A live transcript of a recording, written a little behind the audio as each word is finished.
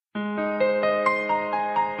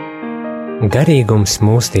Garīgums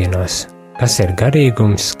mūsdienās. Kas ir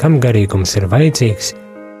garīgums, kam garīgums ir vajadzīgs,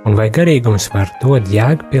 un vai garīgums var dot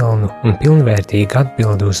jēgpilnu un pilnvērtīgu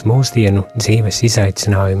atbildi uz mūsdienu dzīves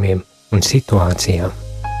izaicinājumiem un situācijām?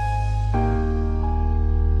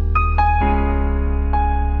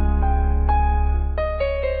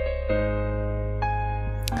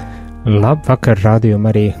 Labvakar, rādījuma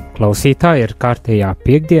arī klausītāji, ir kārtējā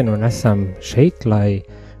piektdiena un esam šeit, lai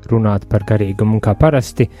runātu par garīgumu. Un kā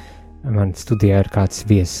parasti, man studijā ir kāds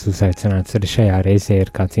viesis uzaicināts, arī šajā reizē ir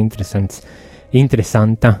kāds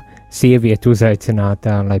interesanta sieviete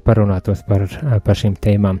uzaicināta, lai parunātos par šīm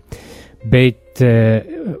tēmām. Bet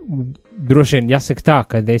droši vien jāsaka tā,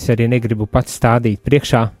 ka es arī negribu pats stādīt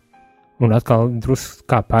priekšā un atkal drusku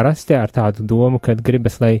kā parasti ar tādu domu, kad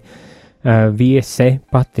gribas, lai viese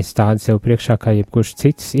pati stāda sev priekšā, kā jebkurš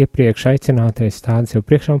cits iepriekš aicinātais stāda sev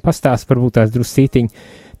priekšā un pastāst varbūt tās druscītiņ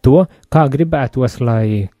to, kā gribētos,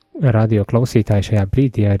 lai radio klausītāji šajā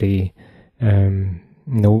brīdī arī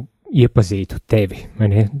iepazītu tevi.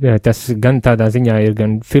 Tas gan tādā ziņā ir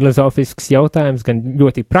gan filozofisks jautājums, gan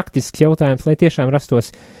ļoti praktisks jautājums, lai tiešām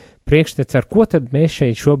rastos priekšstats, ar ko tad mēs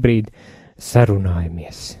šeit šobrīd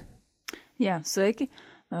sarunājamies. Jā, sveiki.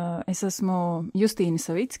 Es esmu Justīna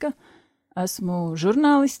Savicka, esmu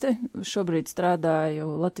žurnāliste, šobrīd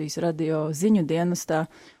strādāju Latvijas radio ziņu dienestā,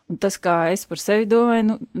 un tas, kā es par sevi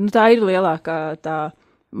domāju, tā ir lielākā tā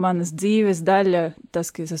manas dzīves daļa, tas,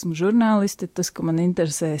 ka es esmu žurnāliste, tas, ka man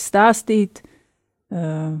interesē stāstīt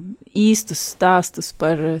īstus stāstus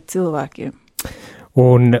par cilvēkiem.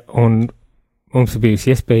 Un mums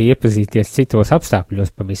bijusi iespēja iepazīties citos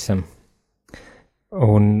apstākļos pavisam.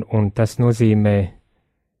 Un tas nozīmē,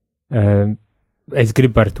 es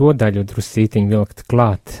gribu ar to daļu druscītiņu vilkt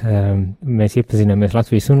klāt. Mēs iepazināmies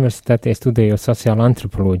Latvijas universitātē, studējot sociālu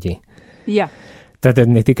antropoloģiju. Jā.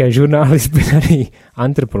 Tātad ne tikai žurnālisti, bet arī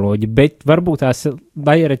antropoloģi, bet varbūt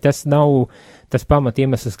lai arī tas nav tas pamat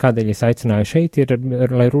iemesls, kādēļ es aicināju šeit, ir,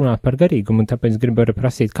 lai runātu par garīgumu, un tāpēc gribu arī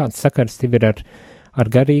prasīt, kāds sakars tev ir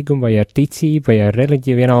ar garīgumu, vai ar ticību, vai ar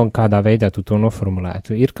reliģiju, vienalga kādā veidā tu to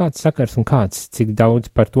noformulētu. Ir kāds sakars un kāds, cik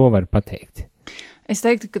daudz par to var pateikt? Es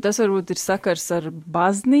teiktu, ka tas varbūt ir sakars ar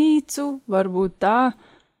baznīcu, varbūt tā,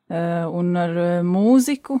 un ar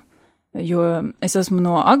mūziku, jo es esmu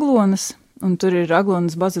no Aglonas, un tur ir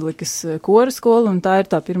Aglonas bazilikas kora skola, un tā ir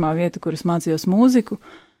tā pirmā vieta, kur es mācījos mūziku.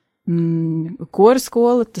 Kora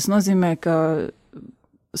skola, tas nozīmē, ka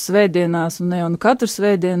svētdienās, un ne jau katru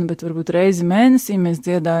svētdienu, bet varbūt reizi mēnesī mēs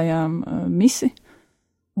dziedājām misi,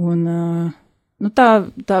 un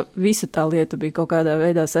tā visa tā lieta bija kaut kādā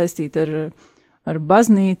veidā saistīta ar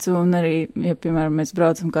baznīcu, un arī, ja, piemēram, mēs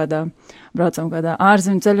braucam kādā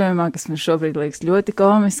ārzemju ceļojumā, kas man šobrīd liekas ļoti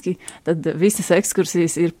komiski, tad visas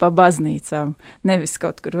ekskursijas ir pa baznīcām. Nevis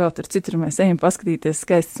kaut kur vēl tur citur mēs ejam paskatīties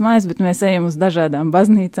skaistas mājas, bet mēs ejam uz dažādām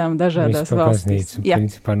baznīcām, dažādās valstīs. Jā,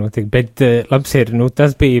 principā notiek. Bet labs ir,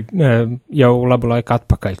 tas bija jau labu laiku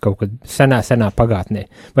atpakaļ, kaut kad senā pagātnē.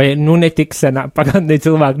 Vai, ne tik senā pagātnē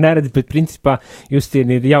cilvēki neredz, bet principā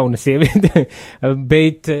Justīna ir jauna sieviete.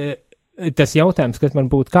 Bet tas jautājums, kas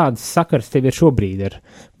man būtu, kāds sakars tev ir šobrīd ar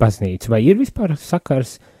baznīcu, vai ir vispār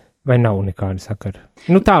sakars, vai nav nekāda sakara?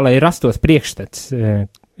 Tā, lai rastos priekšstats,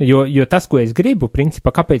 jo tas, ko es gribu,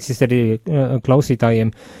 principā, kāpēc es arī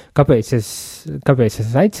klausītājiem, kāpēc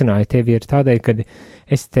es aicināju tevi, ir tādēļ, ka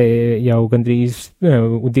es te jau gandrīz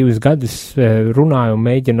 2 gadus runāju un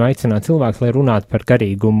mēģinu aicināt cilvēkus, lai runātu par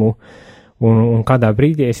garīgumu. Un kādā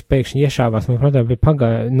brīdī es pēkšņi iešāvās,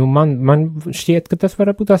 man šķiet, ka tas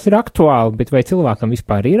varbūt tās ir aktuāli, bet vai cilvēkam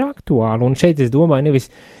vispār ir aktuāli? Un šeit es domāju nevis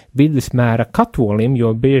vidusmēra katolim, jo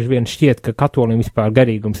bieži vien šķiet, ka katolim vispār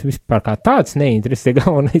garīgums vispār kā tāds neinteresē,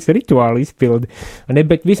 galvenais rituāli izpildi,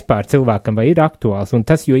 bet vispār cilvēkam vai ir aktuāls. Un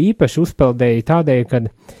tas jo īpaši uzpeldēja tādēļ, kad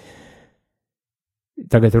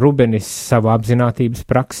tagad Rubenis savu apzinātības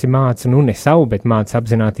praksi māca, ne savu, bet māca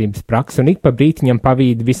apzinātības praksi, un ik pa brītiņam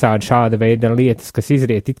pavīd visādi šāda veida lietas, kas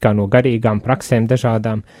izriet it kā no garīgām praksēm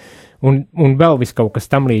dažādām, un vēl vis kaut kas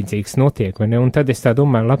tam līdzīgs notiek, vai ne? Un tad es tā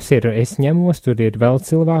domāju, labs ir, es ņemos, tur ir vēl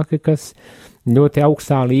cilvēki, kas ļoti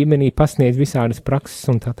augstā līmenī pasniedz visādas prakses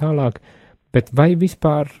un tā tālāk, bet vai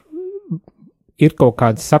vispār ir kaut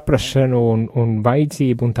kāda saprašana un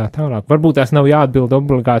vajadzība un tā tālāk. Varbūt tās nav jāatbild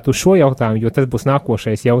obligāti uz šo jautājumu, jo tas būs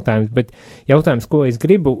nākošais jautājums, bet jautājums, ko es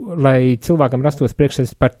gribu, lai cilvēkam rastos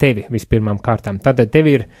priekšstats par tevi vispirmām kārtām. Tātad tev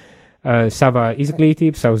ir sava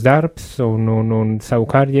izglītība, savs darbs un savu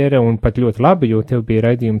karjeru, un pat ļoti labi, jo tev bija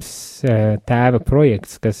raidījums tēva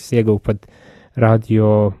projekts, kas ieguva pat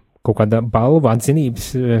radio kaut kāda balva,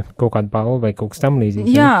 atzinības, kaut kāda balva vai kaut kas tam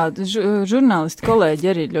līdzīgs. Jā, žurnālisti kolēģi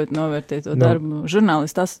arī ļoti novērtē to darbu.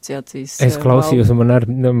 Žurnālisti asociācijas. Es klausījos, un man arī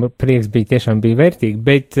prieks tiešām bija vērtīgi,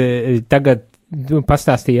 bet tagad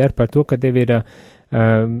pastāstīja arī par to, ka tev ir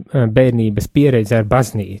bērnības pieredze ar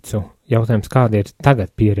baznīcu. Jautājums, kāda ir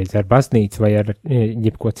tagad pieredze ar baznīcu vai ar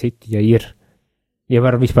jebko citu, ja ir? Ja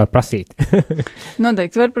var vispār prasīt.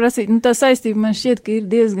 Noteikti var prasīt. Tā saistība man šķiet, ka ir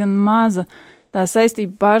diezgan maza. Tā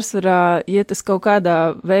saistība pārsvarā, ja tas kaut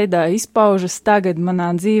kādā veidā izpaužas tagad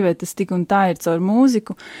manā dzīvē, tas tik un tā ir caur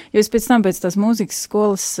mūziku, jo es pēc tās mūzikas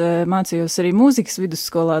skolas mācījos arī mūzikas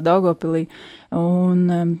vidusskolā Daugavpilī,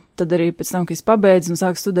 un tad arī pēc tam, kad es pabeidzu un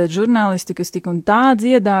sāku studēt žurnālistiku, es tik un tā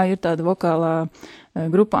dziedāju, ir tāda vokālā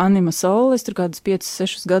grupa Anima Soul, es tur kādus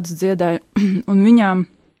 5-6 gadus dziedāju, un viņām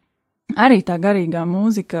arī tā garīgā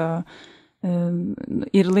mūzika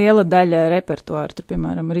ir liela daļa repertuāra, tur,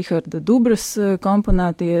 piemēram, Riharda Dubras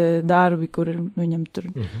komponētie darbi, kur viņam tur,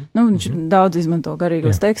 viņš daudz izmanto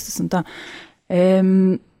garīgos tekstus un tā.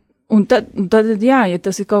 Un tad, jā, ja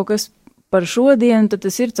tas ir kaut kas par šodienu, tad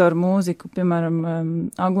tas ir caur mūziku, piemēram,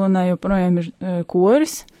 Aglonā joprojām ir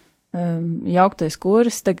koris, jauktais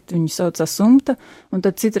koris, tagad viņu saucās Sumta, un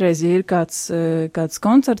tad citreiz, ja ir kāds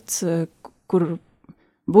koncerts, kur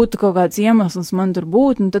būtu kaut kāds iemesls man tur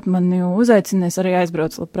būt, un tad man jau uzaicinās arī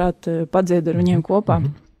aizbrauc, labprāt, padzied ar viņiem kopā.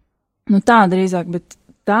 Nu tā drīzāk, bet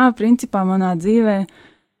tā, principā, manā dzīvē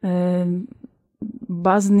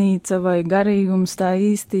baznīca vai garīgums tā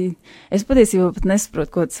īsti, es patiesībā pat nesaprotu,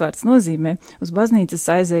 ko tas vārds nozīmē. Uz baznīcas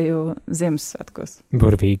aizēju Ziemassvētkos.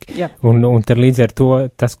 Burvīgi. Jā. Un tad līdz ar to,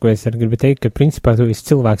 tas, ko es arī gribu teikt, ka principā tu esi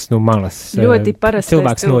cilvēks no malas. Ļoti parastais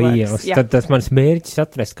cilvēks. No ielas. Jā. Tad tas mans mērķis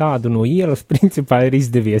atrast kādu no ielas, principā ir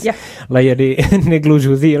izdevies. Jā. Lai arī negluži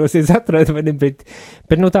uz ielas es atradu, bet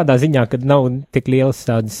tādā ziņā, kad nav tik lielas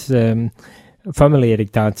tādas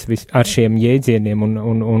familiaritātes ar šiem jēdzieniem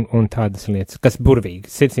un tādas lietas, kas burvīgi.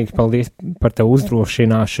 Sirsnīgs paldies par tavu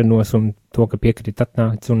uzdrošināšanos un to, ka piekrīt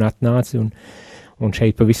atnāci un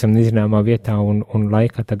šeit pavisam nezināmā vietā un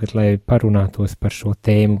laikā tagad, lai parunātos par šo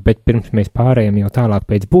tēmu. Bet pirms mēs pārējām jau tālāk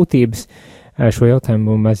pēc būtības, šo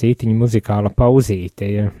jautājumu mazītiņu muzikāla pauzīte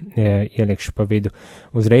ieliekšu pa vidu.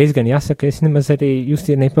 Uzreiz gan jāsaka, es nemaz arī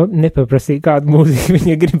Justīnai nepaprasīju kādu mūziku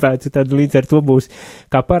viņa gribētu, tad līdz ar to būs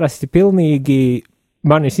kā parasti pilnīgi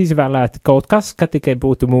manis izvēlēta kaut kas, ka tikai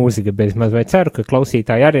būtu mūzika bez maz, vai ceru, ka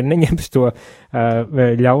klausītāji arī neņems to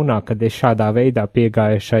ļaunā, kad es šādā veidā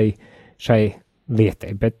piegāju šai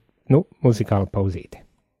lietai, bet, muzikāla pauzīte.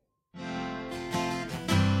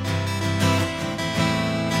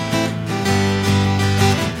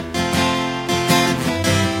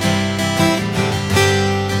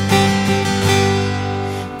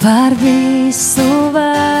 Par visu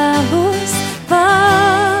vēlos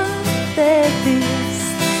pateikties,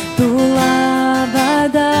 tu laba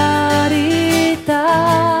darītājs.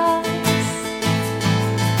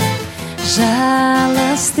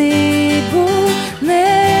 Žēlastību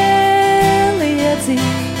neliedzi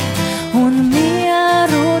un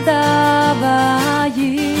mieru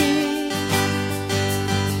dāvāji.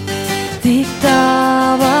 Tik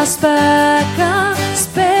tava spēka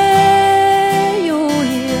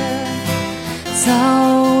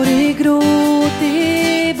cauri grūtībām.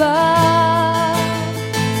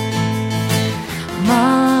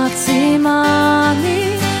 Māci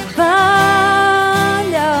mani paļauties,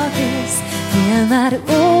 vienmēr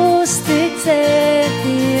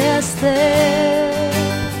uzticēties tev.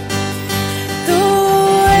 Tu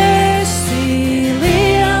esi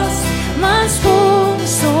liels, mans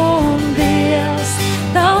kungs un Dievs,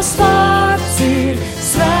 tavs vārds ir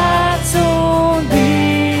svēts un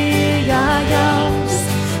bijājams.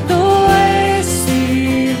 Tu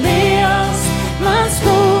esi liels, mans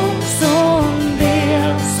kungs un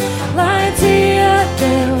Dievs, lai dzied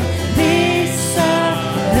tev visa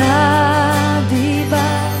radība.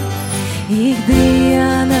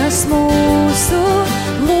 Ikdienas mūsu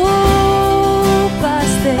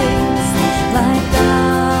lūpas teiks, lai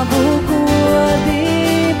tavu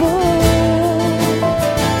godību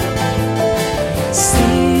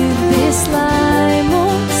sirdis, lai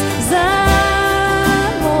mums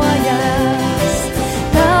zemojas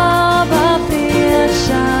tava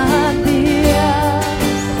priekšā, Dievs.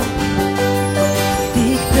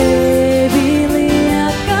 Tik tevi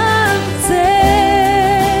liekam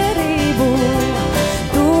cerību,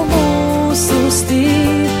 tu mūsu stipri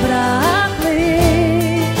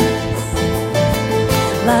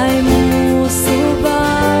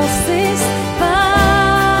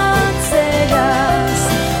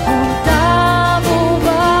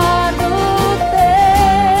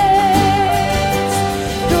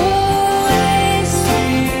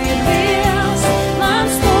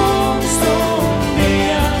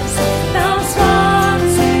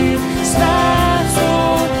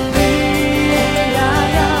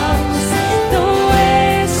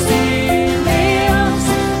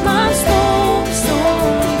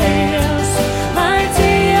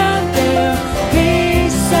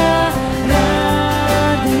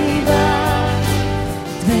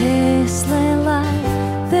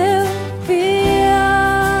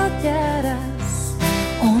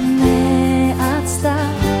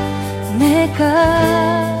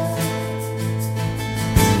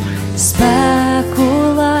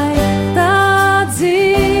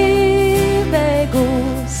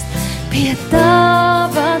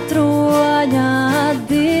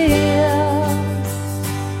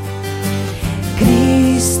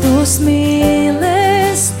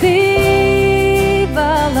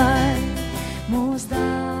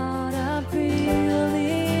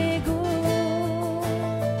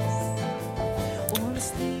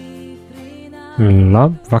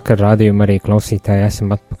Labvakar, rādījuma arī klausītāji,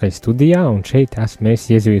 esam atpakaļ studijā, un šeit esmu es,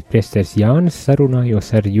 jēzuītu priesteris Jānis, sarunājos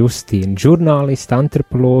ar Justīnu, žurnālistu,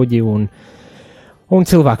 antropoloģiju un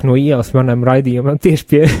cilvēku no ielas manam raidījumam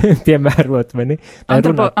tieši piemērot, vai ne?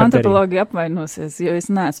 Antropologi apvainosies, jo es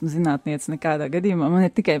neesmu zinātniece nekādā gadījumā, man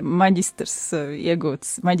ir tikai maģistrs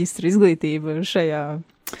iegūts, maģistra izglītība šajā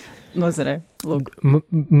nozarē.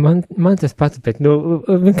 Man tas pats, bet,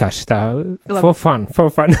 vienkārši tā, for fun.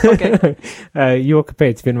 Okay. Jo,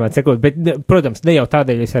 kāpēc vienmēr sekot, bet, protams, ne jau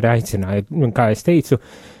tādēļ es arī aicināju, kā es teicu,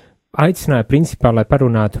 aicināju principā, lai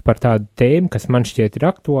parunātu par tādu tēmu, kas man šķiet ir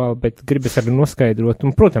aktuāla, bet gribas arī noskaidrot,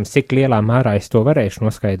 un, protams, cik lielā mērā es to varēšu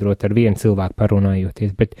noskaidrot ar vienu cilvēku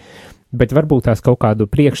parunājoties, bet varbūt tās kaut kādu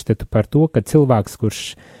priekšstatu par to, ka cilvēks, kurš,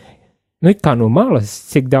 kā no malas,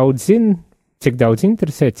 cik daudz zina, cik daudz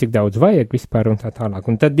interesē, cik daudz vajag vispār un tā tālāk.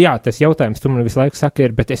 Un tad, jā, tas jautājums, tu man visu laiku saki,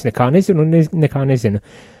 ir, bet es nekā nezinu un nekā nezinu.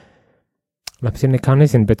 Labs, ja nekā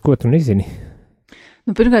nezinu, bet ko tu nezini?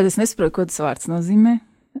 Pirmkārt, es nesaprotu, ko tas vārds nozīmē.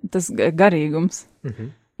 Tas garīgums.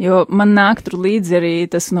 Jo man nāk tur līdzi arī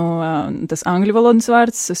tas angļu valodas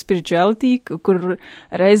vārds spirituality, kur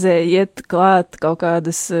reizē iet klāt kaut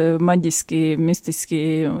kādas maģiski, mistiski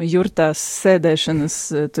jurtās sēdēšanas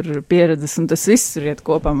tur pieredzes, un tas viss ir iet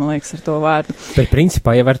kopā, man liekas, ar to vārdu. Bet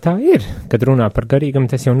principā jau ar tā ir, kad runā par garīgumu,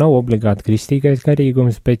 tas jau nav obligāti kristīgais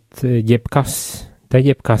garīgums, bet jebkas,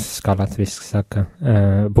 kā latviski saka,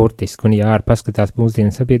 burtiski, un ja paskatās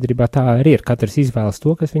mūsdienu sabiedrībā, tā arī ir, katrs izvēlas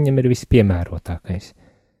to, kas viņam ir vispiemērotākais.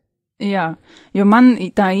 Jā, jo man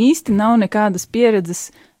tā īsti nav nekādas pieredzes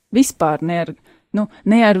vispār ne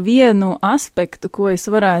ar vienu aspektu, ko es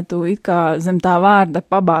varētu it kā zem tā vārda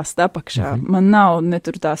pabāzt apakšā. Man nav ne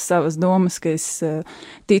tur tās savas domas, ka es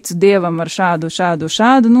ticu Dievam ar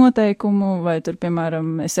šādu noteikumu, vai tur,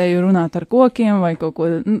 piemēram, es eju runāt ar kokiem vai kaut ko.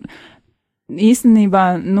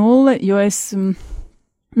 Īstenībā nulle, jo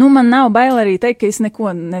man nav bail arī teikt, ka es neko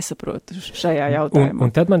nesaprotu šajā jautājumā.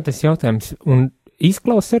 Un tad man tas jautājums,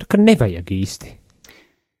 izklausās, ka nevajag īsti.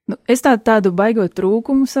 Es tādu baigot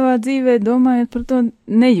trūkumu savā dzīvē, domājot par to,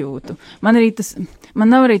 nejūtu. Man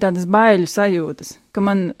nav arī tādas baiļu sajūtas, ka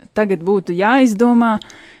man tagad būtu jāizdomā,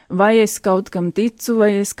 vai es kaut kam ticu,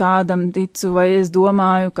 vai es kādam ticu, vai es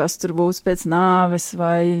domāju, kas tur būs pēc nāves,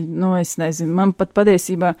 vai, es nezinu, man pat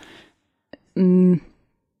patiesībā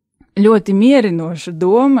ļoti mierinoša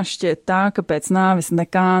doma šķiet tā, ka pēc nāves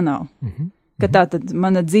nekā nav. Ka tā tad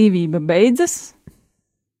mana dzīvība beidzas,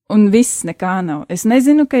 un viss nekā nav. Es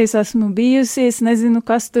nezinu, ka es esmu bijusi, es nezinu,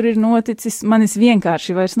 kas tur ir noticis, manis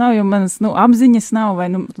vienkārši vairs nav, jo manas, apziņas nav,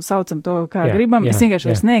 vai, saucam to, kā gribam, es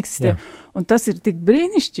vienkārši vairs neeksistēju. Un tas ir tik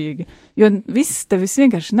brīnišķīgi, jo viss tevis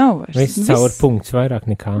vienkārši nav vairs. Viss caur punkts,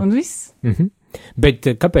 vairāk nekā. Un viss. Bet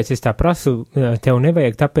kāpēc es tā prasu, tev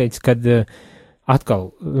nevajag tāpēc, kad atkal,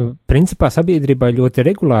 principā sabiedrībā ļoti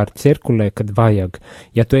regulāri cirkulē, kad vajag.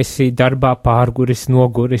 Ja tu esi darbā pārguris,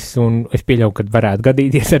 noguris, un es pieļauju, kad varētu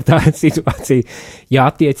gadīties ar tādu situāciju, ja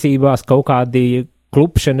attiecībās kaut kādi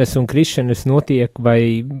klupšanas un krišanas notiek,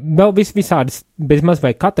 vai vēl visādas bezmaz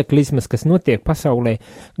vai kataklizmas, kas notiek pasaulē,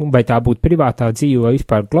 vai tā būtu privātā dzīve vai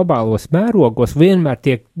vispār globālos mērogos, vienmēr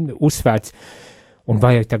tiek uzsvērts, un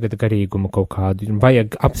vajag tagad garīgumu kaut kādu,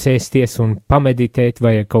 vajag apsēsties un pameditēt,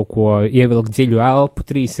 vajag kaut ko ievilkt dziļu elpu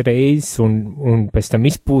 3 reizes un pēc tam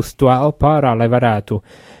izpūst to elpu ārā, lai varētu.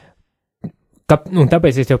 Un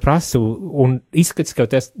tāpēc es tev prasu, un izskats, ka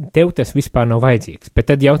tev tas vispār nav vajadzīgs.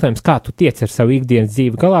 Bet tad jautājums, kā tu tiec ar savu ikdienas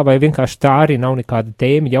dzīvi galā, vai vienkārši tā arī nav nekāda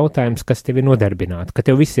tēma jautājums, kas tevi nodarbinātu, ka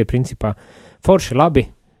tev viss ir principā forši labi.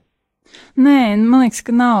 Nē, man liekas,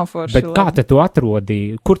 ka nav forši. Bet kā tu atrodi,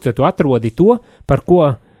 kur tu atrodi to, par ko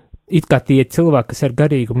it kā tie cilvēki, kas ar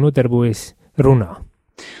garīgumu nodarbojas, runā?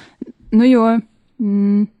 Jo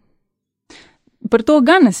par to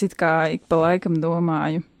gan es it kā ik pa laikam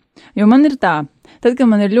domāju. Jo man ir tā, tad, kad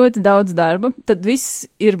man ir ļoti daudz darba, tad viss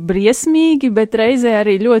ir briesmīgi, bet reizē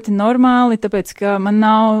arī ļoti normāli, tāpēc, ka man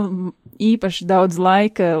nav īpaši daudz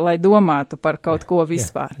laika, lai domātu par kaut ko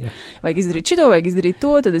vispār. Jā. Vajag izdarīt šito, vajag izdarīt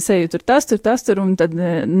to, tad es eju tur tas, un tad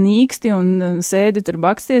nīksti un sēdi tur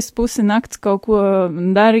baksties pusi nakts kaut ko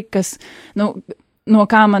dari, kas, no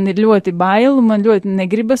kā man ir ļoti bail, un man ļoti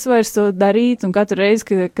negribas vairs to darīt, un katru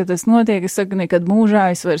reizi, kad tas notiek, es saku, nekad mūžā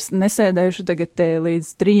es vairs nesēdēšu tagad te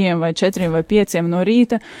līdz 3 vai 4 vai 5 no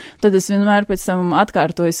rīta, tad es vienmēr pēc tam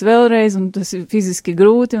atkārtojos vēlreiz, un tas ir fiziski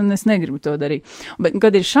grūti, un es negribu to darīt. Bet,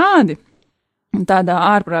 kad ir šādi, tādā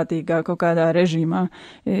ārprātīgā kaut kādā režīmā,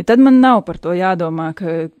 tad man nav par to jādomā,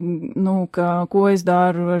 ka ko es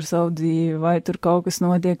daru ar savu dzīvi, vai tur kaut kas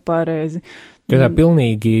notiek pareizi. Jo tā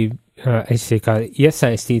pilnīgi esi kā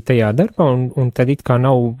iesaistīta tajā darbā, un tad it kā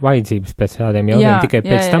nav vajadzības pēc tādiem jautājumiem, tikai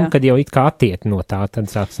pēc tam, kad jau it kā attiet no tā, tad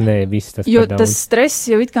sāks, viss tas jo par daudz. Tas stress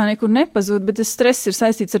jau it kā nekur nepazūd, bet tas stress ir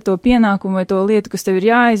saistīts ar to pienākumu vai to lietu, kas tev ir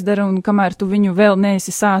jāizdara, un kamēr tu viņu vēl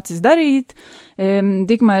neesi sācis darīt,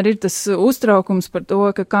 tikmēr ir tas uztraukums par to,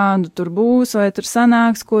 ka kādu tur būs, vai tur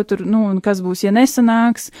sanāks, ko tur, un kas būs, ja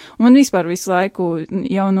nesanāks, un vispār visu laiku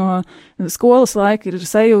jau no skolas laika ir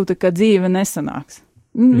sajūta, ka dzīve nesanāks.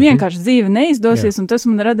 Vienkārši dzīve neizdosies, un tas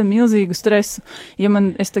man rada milzīgu stresu. Ja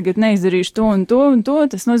es tagad neizdarīšu to un to,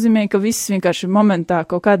 tas nozīmē, ka viss vienkārši momentā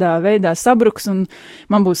kaut kādā veidā sabruks, un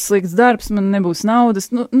man būs slikts darbs, man nebūs naudas,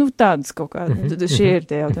 tādas kaut kāda, šie ir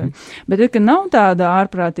tie jautājumi. Bet, kad nav tāda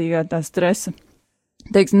ārprātīgā tā stresa,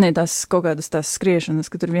 teiksim, tās kaut kādas tās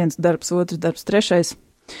skriešanas, ka tur viens darbs, otrs darbs, trešais,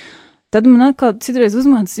 tad man atkal citreiz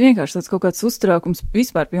uzmanās vienkārši tāds kaut kāds uztraukums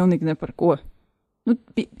vispār pilnīgi ne par ko.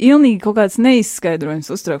 Pilnīgi kaut kāds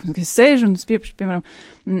neizskaidrojums uztraukums, ka es sēžu un es pieprašu, piemēram,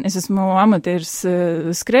 es esmu amatieris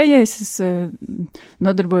skrējējs, es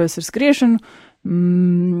nodarbojos ar skriešanu,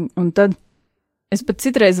 un tad es pat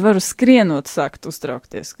citreiz varu skrienot sākt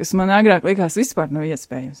uztraukties, kas man agrāk likās vispār nav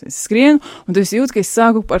iespējams. Es skrienu, un tad es jūtu, ka es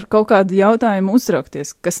sāku par kaut kādu jautājumu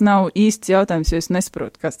uztraukties, kas nav īsts jautājums, jo es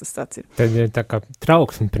nesaprotu, kas tas tāds ir. Tad tā kā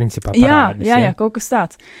trauksme principā parādās. Jā, kaut kas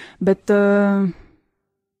tāds. Bet,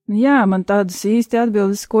 man tādas īsti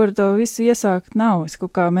atbildes, ko ar to visu iesākt nav. Es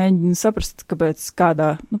kaut kā mēģinu saprast, kāpēc kādā,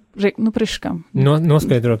 priekškam.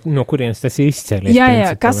 Noskaidrot, no kurienes tas izcēlies. Jā,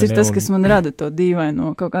 kas ir tas, kas man rada to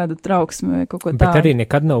dīvaino, kaut kādu trauksmi vai kaut ko tādu. Bet arī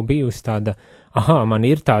nekad nav bijusi tāda, man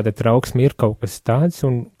ir tāda trauksme, ir kaut kas tāds,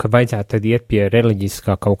 un ka vajadzētu tad iet pie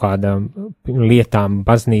reliģiskā kaut kādām lietām,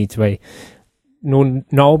 baznīca vai,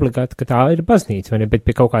 nav obligāti, ka tā ir baznīca, vai ne, bet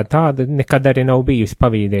pie kaut kā tāda nekad arī nav bijusi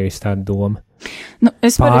pavīdējusi tāda doma.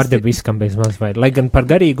 Pārdeb viskam bez maz vai, lai gan par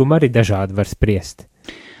garīgumu arī dažādi var spriest.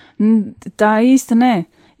 Tā īsti nē,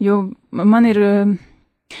 jo man ir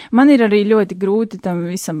arī ļoti grūti tam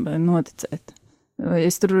visam noticēt.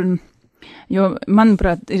 Jo,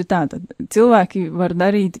 manuprāt, ir tāda, cilvēki var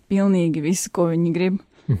darīt pilnīgi visu, ko viņi grib,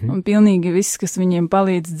 un pilnīgi viss, kas viņiem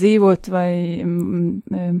palīdz dzīvot vai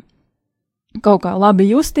kaut kā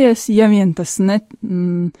labi justies, ja vien tas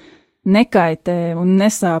nekaitē un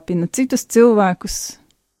nesāpina citus cilvēkus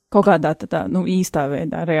kaut kādā tā, īstā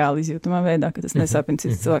veidā, reāli izjūtamā veidā, ka tas nesāpina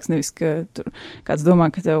citus cilvēkus, nevis, ka tur kāds domā,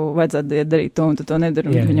 ka tev vajadzētu darīt to, un tu to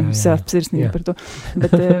nedari, un viņam sāp sirsnība par to.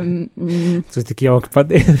 Bet, tas tik jauki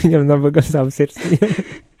pateikt, viņam nav sāp sirsnība.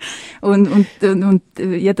 un,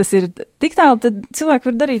 ja tas ir tik tālu, tad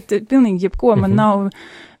cilvēki var darīt pilnīgi jebko, man nav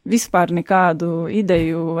vispār nekādu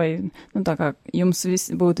ideju, vai, tā kā jums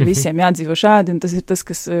būtu visiem jādzīvo šādi, un tas ir tas,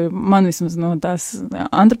 kas man vismaz no tās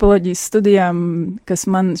antropoloģijas studijām, kas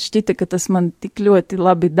man šķita, ka tas man tik ļoti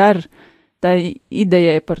labi dar, tai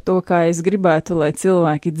idejai par to, kā es gribētu, lai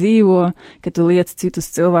cilvēki dzīvo, ka tu liec citus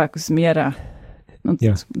cilvēkus mierā.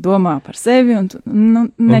 Domā par sevi un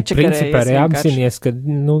nečakarējies. Principā arī apzinies, ka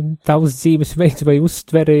tavs dzīves veids vai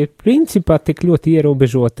uztvere ir principā tik ļoti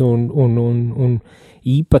ierobežota un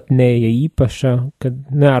īpatnēja, īpaša, ka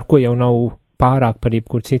ar ko jau nav pārāk par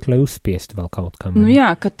jebkur citu, lai uzspiestu vēl kaut kam.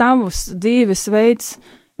 Ka tavs dzīves veids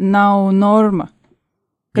nav norma,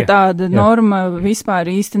 ka tāda norma vispār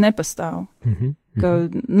īsti nepastāv, ka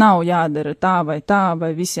nav jādara tā,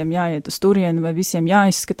 vai visiem jāiet uz turieni, vai visiem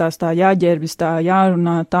jāizskatās tā, jāģērbjas tā,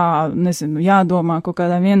 jārunā tā, nezinu, jādomā kaut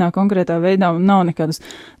kādā vienā konkrētā veidā, un nav nekādas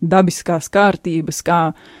dabiskās kārtības, kā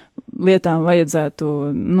lietām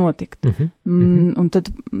vajadzētu notikt. Un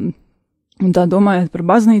tā domājot par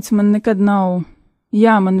baznīcu, man nekad nav,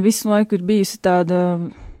 man visu laiku ir bijusi tāda,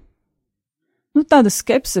 tāda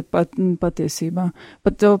skepse patiesībā.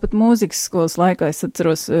 Pat mūzikas skolas laikā es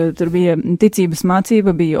atceros, tur bija ticības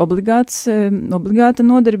mācība, bija obligāta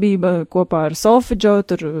nodarbība kopā ar solfedžo,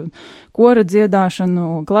 tur kora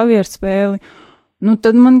dziedāšanu, klavierspēli.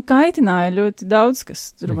 Tad man kaitināja ļoti daudz,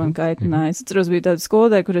 kas tur man kaitināja. Es atceros, bija tāda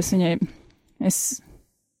skolotāja, kur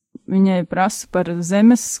viņai prasu par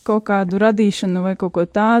zemes kaut kādu radīšanu vai kaut ko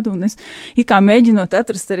tādu, un es kā mēģinot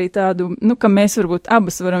atrast arī tādu, ka mēs varbūt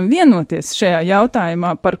abas varam vienoties šajā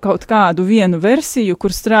jautājumā par kaut kādu vienu versiju,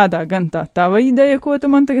 kur strādā gan tā tava ideja, ko tu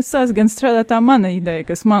man tagad sāc, gan strādā tā mana ideja,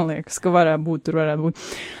 kas man liekas, ka varētu būt.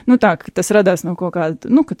 Tā, ka tas radās no kaut kāda,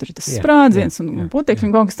 ka tur ir tas sprādziens un putekļi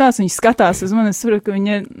un kaut kas tāds, viņi skatās uz mani, es saprotu, ka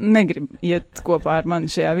viņi negrib iet kopā ar mani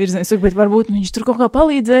šajā virzienā, bet varbūt viņš tur kaut kā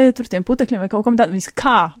palīdzēja, tur tiem putekļiem vai kaut kam tādu, viņš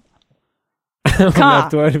kā?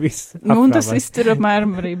 To ir viss. Tas viss tur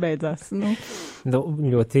apmēram arī beidzās.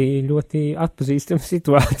 Ļoti, ļoti atpazīstama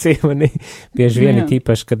situācija. Bieži vien ir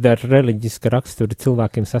tīpaši, kad ar reliģiska rakstura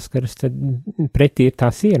cilvēkiem saskaras, tad pretī ir tā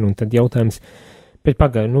siena, un tad jautājums, Bet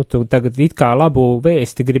pagaidi, tu tagad it kā labu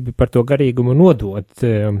vēsti gribi par to garīgumu nodot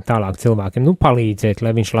tālāk cilvēkiem, palīdzēt,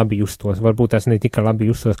 lai viņš labi justos. Varbūt tas ne tikai labi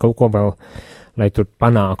justos, kaut ko vēl, lai tur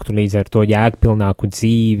panāktu līdz ar to jēgpilnāku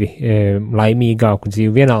dzīvi, laimīgāku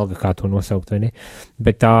dzīvi, vienalga, kā to nosaukt, vai ne?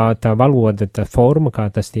 Bet tā valoda, tā forma, kā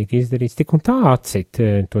tas tiek izdarīts, tik un tā atcit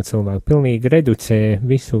to cilvēku, pilnīgi reducē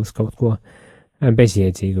visu uz kaut ko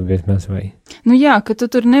bezjēdzīgu vismaz vai. Jā, ka tu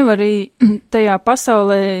tur nevari tajā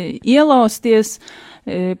pasaulē ielausties,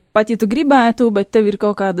 pat ja tu gribētu, bet tev ir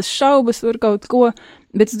kaut kādas šaubas par kaut ko,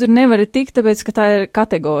 bet tu tur nevari tikt, tāpēc, ka tā ir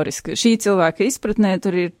kategoriska. Šī cilvēka izpratnē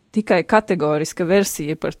tur ir tikai kategoriska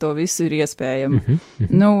versija par to visu ir iespējama.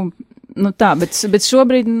 Tā, bet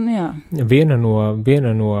šobrīd, jā. Viena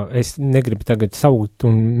no, es negribu tagad saukt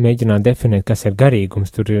un mēģināt definēt, kas ir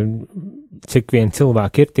garīgums, tur ir, cik vien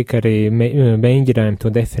cilvēki ir, tik arī mēģinājumi to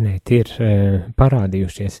definēt ir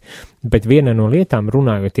parādījušies. Bet viena no lietām,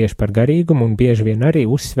 runājot tieši par garīgumu, un bieži vien arī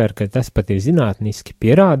uzsver, ka tas pat ir zinātniski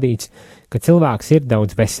pierādīts, ka cilvēks ir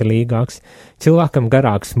daudz veselīgāks, cilvēkam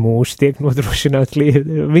garāks mūžs tiek nodrošināts,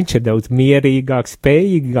 viņš ir daudz mierīgāks,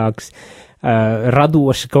 spējīgāks,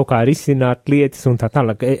 radoši kaut kā risināt lietas un tā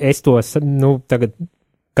tālāk. Es to, tagad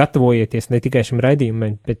gatavojieties ne tikai šim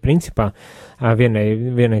raidījumam, bet principā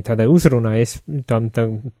vienai tādai uzrunai,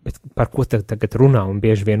 par ko tagad runā un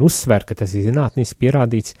bieži vien uzsver, ka tas ir zinātniski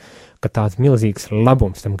pierādīts, ka tāds milzīgs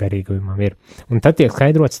labums tam garīgumam ir. Un tad tiek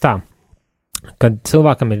skaidrots tā, ka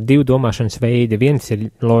cilvēkam ir divi domāšanas veidi. Viens ir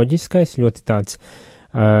loģiskais, ļoti tāds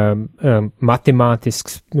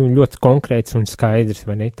matemātisks, ļoti konkrēts un skaidrs,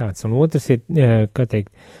 vai ne tāds, un otrs ir, kā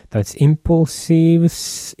teikt, tāds impulsīvs,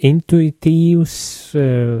 intuitīvs,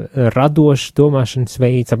 radošs domāšanas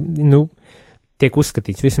veids, tiek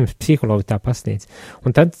uzskatīts, vismaz psihologi tā pasniedz.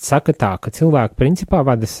 Un tad saka tā, ka cilvēki principā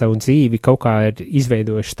vada savu dzīvi kaut kā ir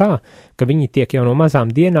izveidojuši tā, ka viņi tiek jau no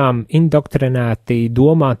mazām dienām indoktrinēti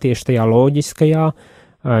domāt tieši tajā loģiskajā,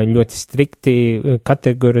 ļoti strikti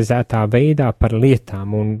kategorizētā veidā par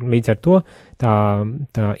lietām, un līdz ar to tā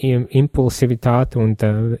impulsivitāte un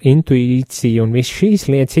tā intuīcija un viss šīs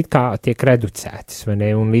lietas it kā tiek reducētas, vai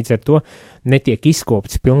ne, un līdz ar to netiek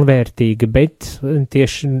izkopts pilnvērtīgi, bet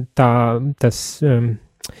tieši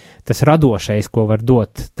tas radošais, ko var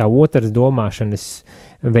dot, tā otrs domāšanas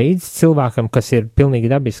veids cilvēkam, kas ir pilnīgi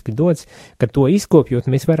dabiski dots, ka to izkopjot,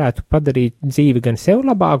 mēs varētu padarīt dzīvi gan sev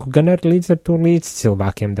labāku, gan arī līdz ar to līdz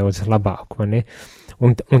cilvēkiem daudz labāku, vai ne?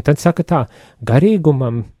 Un tad saka tā,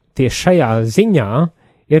 garīgumam tieši šajā ziņā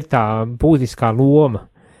ir tā būtiskā loma.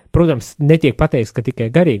 Protams, netiek pateikts, ka tikai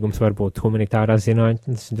garīgums var būt humanitārās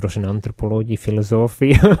zinātnes, droši vien antropoloģija,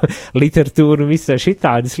 filozofija, literatūra, visas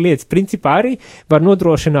šitādas lietas. Principā arī var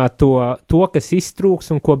nodrošināt to, kas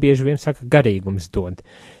iztrūks un ko bieži vien saka garīgums dod.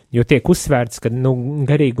 Jo tiek uzsvērts, ka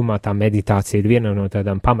garīgumā tā meditācija ir viena no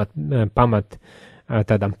tādām pamat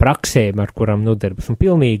tādām praksēm, ar kurām nodarbas, un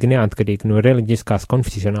pilnīgi neatkarīgi no reliģiskās,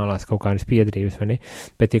 konfesionālās kaut kādas piedrības, vai ne?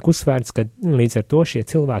 Bet tiek uzsvērts, ka līdz ar to šie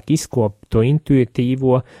cilvēki izkop to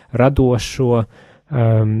intuitīvo, radošo,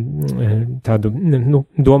 tādu,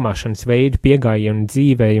 domāšanas veidu, piegājienu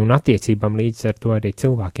dzīvei un attiecībām līdz ar to arī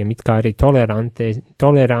cilvēkiem, it kā arī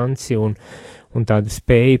toleranci un tādu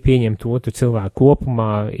spēju pieņemt otru cilvēku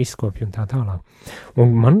kopumā, izkopju un tā tālāk.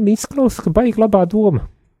 Un man izklausās, ka baigi labā doma.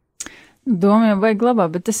 Doma jau vajag labā,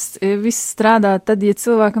 bet tas viss strādā tad, ja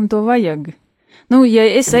cilvēkam to vajag. Ja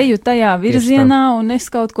es eju tajā virzienā un es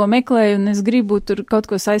kaut ko meklēju un es gribu tur kaut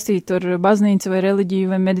ko saistīt ar baznīcu vai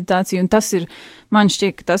reliģiju vai meditāciju, un tas ir, man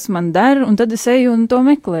šķiet, ka tas man der, un tad es eju un to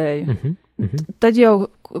meklēju. Tad jau,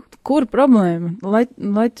 kur problēma? Lai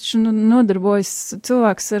taču nodarbojas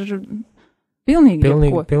cilvēks ar pilnīgi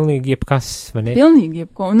jebko. Pilnīgi jebkas, vai ne? Pilnīgi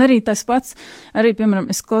jebko. Un arī tas pats, arī, piemēram,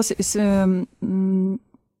 es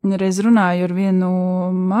reiz runāju ar vienu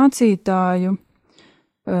mācītāju,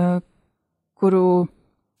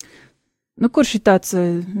 kurš ir tāds,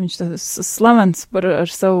 viņš tāds slavens ar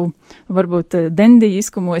savu, varbūt,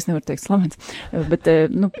 dendijiskumu, es nevaru teikt slavens, bet,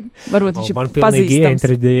 varbūt viņš ir pazīstams. Man pilnīgi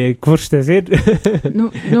ieinteresēja, kurš tas ir?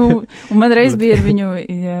 Un man reiz bija ar viņu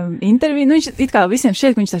interviju, viņš it kā visiem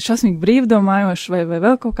šķiet, ka viņš tā šausmīgi brīvdomājošs vai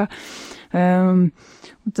vēl kaut kā.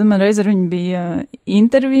 Un tad man reiz ar viņu bija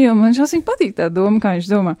intervija, un man šausmīgi patīk tā doma, kā viņš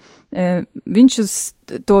domā. Viņš uz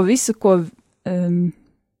to visu, ko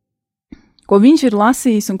viņš ir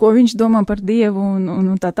lasījis un ko viņš domā par Dievu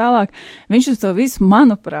un tā tālāk, viņš uz to visu,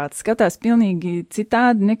 manuprāt, skatās pilnīgi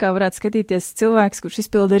citādi, nekā varētu skatīties cilvēks, kurš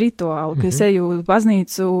izpilda rituālu, ka es eju uz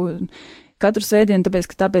baznīcu katru svētdienu, tāpēc,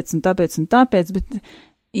 ka tāpēc un tāpēc un tāpēc, bet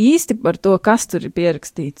īsti par to, kas tur ir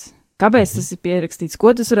pierakstīts. Kāpēc tas ir pierakstīts, ko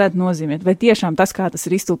tas varētu nozīmēt, vai tiešām tas, kā tas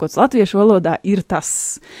ir iztulkots latviešu valodā, ir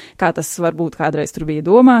tas, kā tas varbūt kādreiz tur bija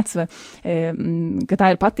domāts, vai ka tā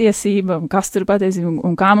ir patiesība, un kas tur ir patiesība,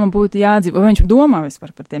 un kā man būtu jādzīvo, vai viņš domā vispār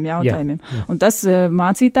par tiem jautājumiem. Jā. Un tas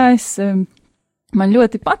mācītājs man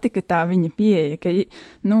ļoti patika tā viņa pieeja, ka,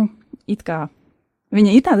 nu, it kā, viņa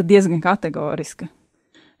ir tāda diezgan kategoriska,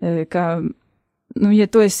 ka, nu, ja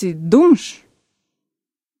tu esi dumšs,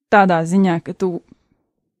 tādā ziņā, ka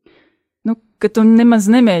tu nemaz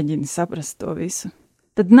nemēģini saprast to visu,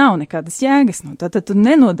 tad nav nekādas jēgas no tā, tad tu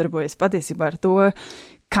nenodarbojies patiesībā ar to,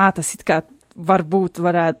 kā tas it kā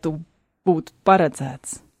varētu būt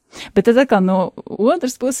paredzēts. Bet tad atkal no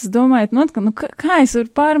otras puses domājot, kā es varu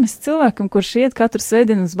pārmest cilvēkam, kurš iet katru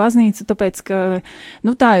svētdienu uz baznīcu, tāpēc, ka,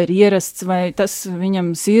 nu, tā ir ierasts, vai tas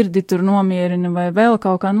viņam sirdi tur nomierina, vai vēl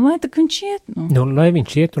kaut kā, nu, lai tak viņš iet, nu. Nu, lai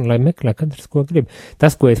viņš iet un lai meklē katrs, ko grib.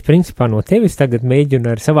 Tas, ko es principā no tevis tagad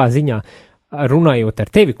mēģinu ar savā ziņā, runājot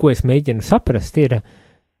ar tevi, ko es mēģinu saprast, ir,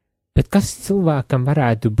 bet kas cilvēkam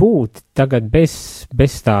varētu būt tagad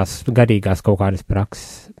bez tās garīgās kaut kādas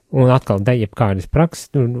prakses? Un atkal dejab kādas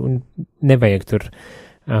prakses, un nevajag tur,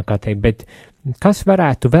 kā teikt, bet kas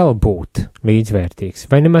varētu vēl būt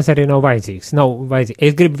līdzvērtīgs? Vai nemaz arī nav vajadzīgs?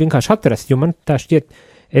 Es gribu vienkārši atrast, jo man tā šķiet,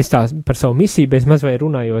 es tā par savu misiju, bez maz vai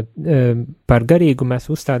runājot par garīgumu, es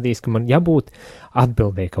uzstādījis, ka man jābūt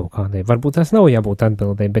atbildēji kaut kādai. Varbūt tās nav jābūt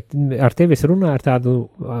atbildēji, bet ar tevi es runāju ar tādu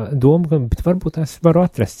domu, ka varbūt tās varu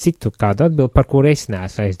atrast citu kādu atbildi, par kuru es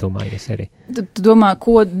neesmu aizdomājies arī. Tu domā,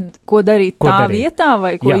 ko darīt vietā,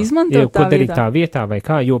 vai ko izmantot tā vietā? Ko darīt tā vietā, vai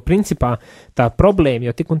kā, jo principā tā problēma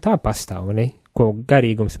jau tik un tā pastāv, ne? Ko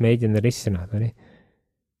garīgums mēģina risināt, ne?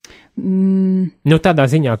 Nu, tādā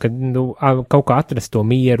ziņā, ka kaut kā atrast to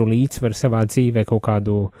mieru līdzsvaru savā dzīvē, kaut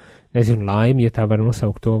kādu, nezinu, laimi, ja tā var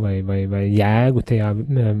nosaukt to, vai jēgu tajā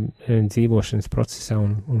dzīvošanas procesā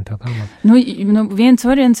un tā tālāk. Nu, viens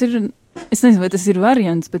variants ir, es nezinu, vai tas ir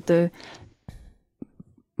variants, bet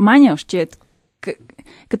man jau šķiet,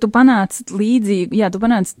 ka tu panāc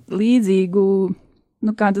līdzīgu,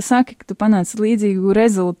 nu, kā tu saki, ka tu panāc līdzīgu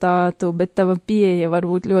rezultātu, bet tava pieeja var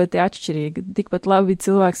būt ļoti atšķirīga. Tikpat labi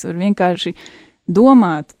cilvēks var vienkārši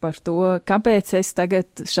domāt par to, kāpēc es tagad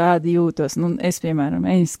šādi jūtos. Nu, es, piemēram,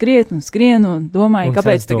 eju skrienu un domāju,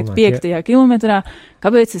 kāpēc tagad 5. kilometrā,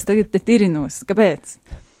 kāpēc es tagad te tirinos, kāpēc?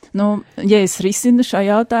 Nu, ja es risinu šo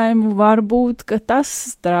jautājumu, varbūt, ka tas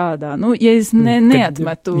strādā. Nu, ja es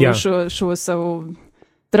neatmetu šo savu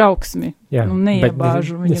trauksmi,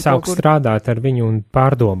 neiebāžu viņu sāk strādāt ar viņu un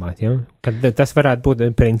pārdomāt, ja? Kad tas varētu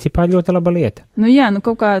būt principā ļoti laba lieta. Nu jā,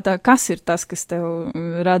 kaut kā tā, kas ir tas, kas tev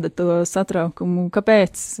rada to satraukumu,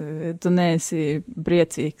 kāpēc tu neesi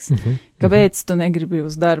priecīgs, kāpēc tu negribi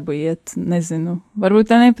uz darbu iet, nezinu, varbūt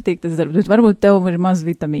tev nepatīk tas darbs, bet varbūt tev ir maz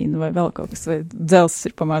vitamīnu vai vēl kaut kas, vai dzelzs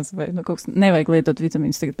ir pamaz, vai kaut kas, nevajag lietot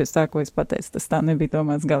vitamīnus tagad pēc tā, ko es pateicu, tas tā nebija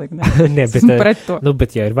domāts galīgi, pret to. Nu,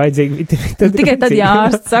 bet ja ir vajadzīgi vitamīni, tad tikai tad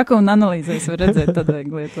ārsts saka un analīzēs var redzēt, tad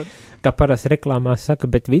vajag lietot. Kā parasti reklāmās saka,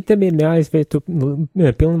 bet vitamīni jāizvietu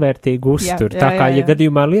pilnvērtīgu uzturu. Tā kā, ja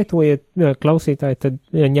gadījumā lietojat klausītāji, tad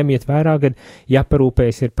ņemiet vērā, kad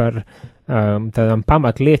jāparūpējas ir par tādām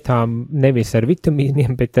pamatlietām, nevis ar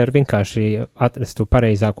vitamīniem, bet ar vienkārši atrastu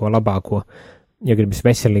pareizāko, labāko, ja gribas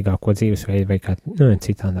veselīgāko dzīvesveidu vai kā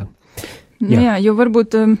citādāk. Jā, jo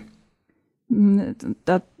varbūt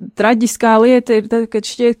tā traģiskā lieta ir tad, kad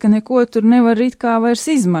šķiet, ka neko tur nevar it kā vairs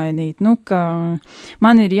izmainīt. Nu, ka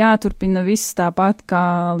man ir jāturpina viss tāpat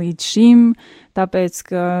kā līdz šim, tāpēc,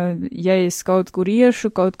 ka ja es kaut kur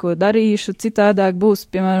iešu, kaut ko darīšu, citādāk būs,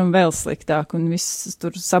 piemēram, vēl sliktāk, un viss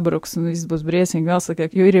tur sabruks, un viss būs briesmīgi vēl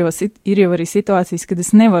sliktāk, jo ir jau arī situācijas, kad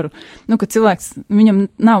es nevaru, nu, ka cilvēks,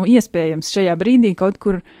 viņam nav iespējams šajā brīdī kaut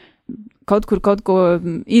ko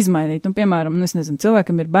izmainīt. Nu, piemēram, es nezinu,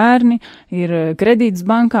 cilvēkam ir bērni, ir kredīts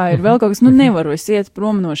bankā, ir vēl kaut kas, nu, nevaru es iet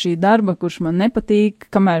prom no šī darba, kurš man nepatīk,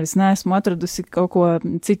 kamēr es neesmu atradusi kaut ko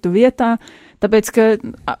citu vietā, tāpēc, ka,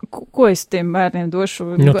 ko es tiem bērniem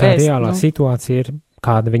došu? Nu, tā reālā situācija ir,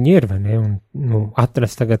 kāda viņi ir, vai ne, un, nu,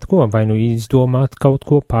 atrast tagad ko, vai nu izdomāt kaut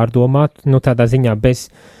ko, pārdomāt, nu, tādā ziņā bez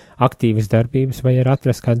aktīvas darbības, vai ir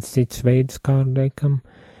atrast kādas citas veidus, kā liekam.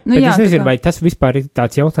 Nu, bet jā, es nezinu, vai tas vispār ir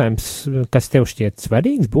tāds jautājums, kas tev šķiet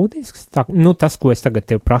svarīgs, būtisks? Tā, nu, tas, ko es tagad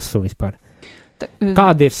tev prasu vispār.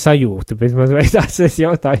 Kāda ir sajūta? Bezmaz vai tāds ir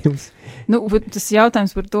jautājums? Nu, tas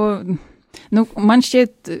jautājums par to, nu, man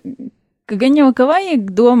šķiet, ka gan jau, ka vajag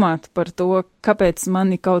domāt par to, kāpēc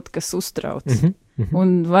mani kaut kas uztrauc.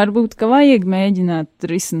 Un varbūt, ka vajag mēģināt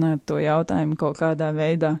risināt to jautājumu kaut kādā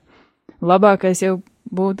veidā. Labākais jau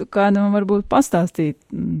būtu kādam varbūt pastāstīt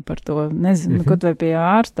par to, nezinu, kaut vai pie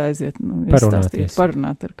ārsta aiziet, nu,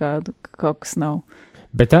 parunāt ar kādu, kaut kas nav.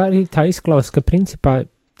 Bet arī tā izklausās, ka principā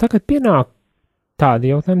tagad pienāk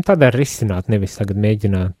tādi jautājumi, tad arī risināt, nevis tagad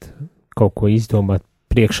mēģināt kaut ko izdomāt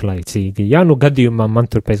priekšlaicīgi. Ja nu gadījumā man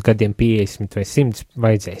tur pēc gadiem 50 vai 100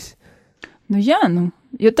 vajadzēs. Nu jā,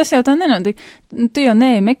 jo tas jau tā nenotiek. Tu jau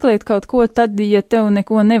neej meklēt kaut ko tad, ja tev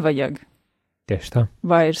neko nevajag. Tieši tā.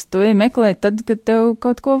 Vairs tu ej meklēt tad, kad tev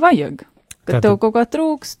kaut ko vajag, kad tev kaut kā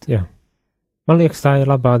trūkst. Jā. Man liekas, tā ir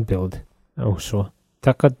laba atbilde uz šo.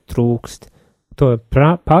 Tā, kad trūkst, to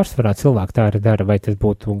pārsvarā cilvēki tā arī dara, vai tas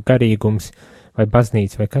būtu garīgums, vai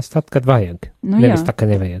baznīca, vai kas tad, kad vajag. Nevis tā, ka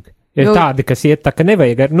nevajag. Ir tādi, kas iet tā, ka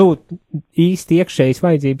nevajag, īsti iekšējas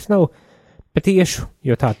vajadzības nav, bet tieši,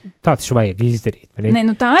 jo tā taču vajag izdarīt. Nē,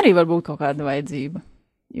 tā arī var būt kaut kāda vajadzība.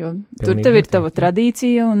 Jo pilnīgi tur tev ir tava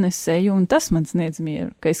tradīcija, un es eju, un tas man sniedz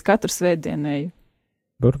mieru, ka es katru svētdienu eju.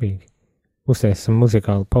 Burvīgi. Uzsēsim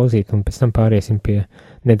muzikālu pauzīti, un pēc tam pāriesim pie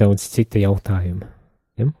nedaudz cita jautājuma.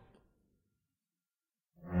 Ja?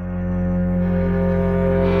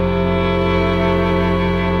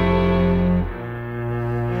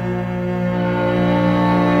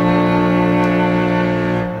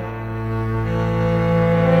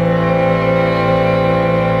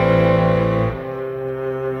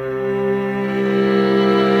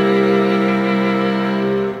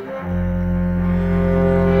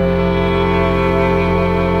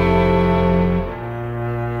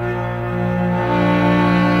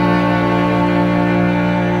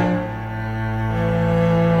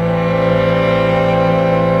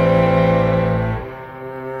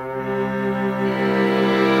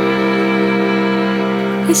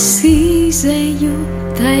 Es izeju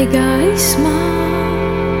tai gaismā,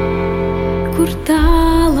 kur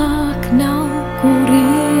tālāk nav kur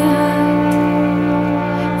iet.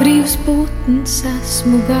 Brīvs putns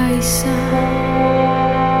esmu gaisā,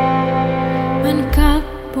 man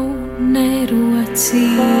kapu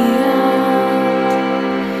nerociet.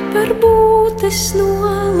 Varbūt es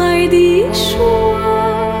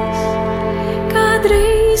nolaidīšos,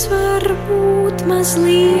 kādreiz varbūt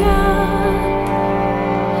mazliet.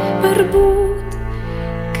 Varbūt,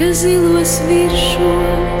 ka zilos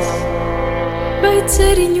viršos vai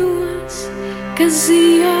ceriņos, ka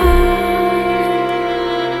zied.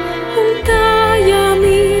 Un tajā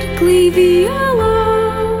mirklī vielā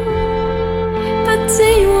pa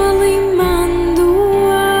cejolim man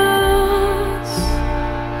dos.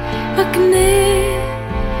 Ak, nē,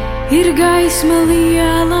 ir gaisma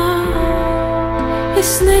lielā,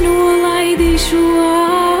 es nenolaidīšos.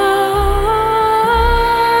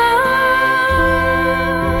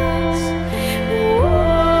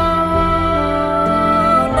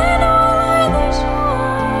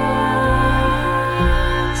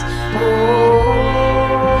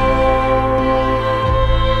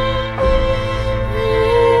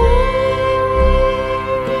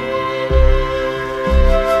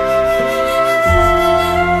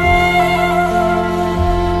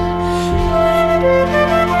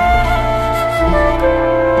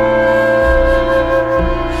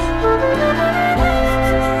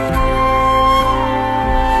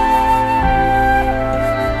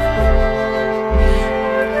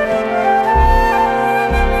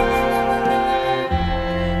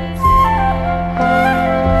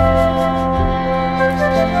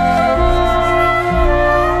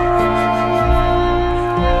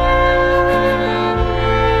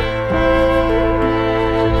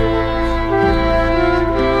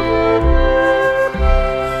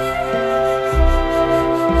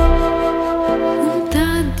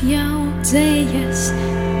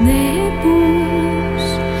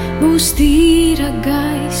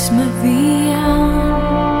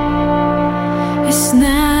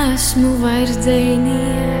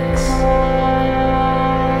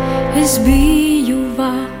 Es biju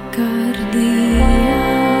vakardien,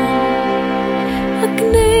 ak,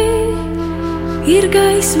 nē, ir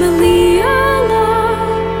gaisma lielā,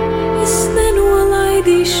 es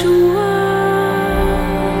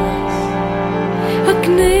nenolaidīšos. Ak,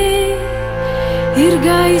 nē, ir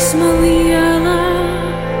gaisma lielā,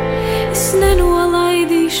 es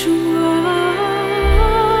nenolaidīšos.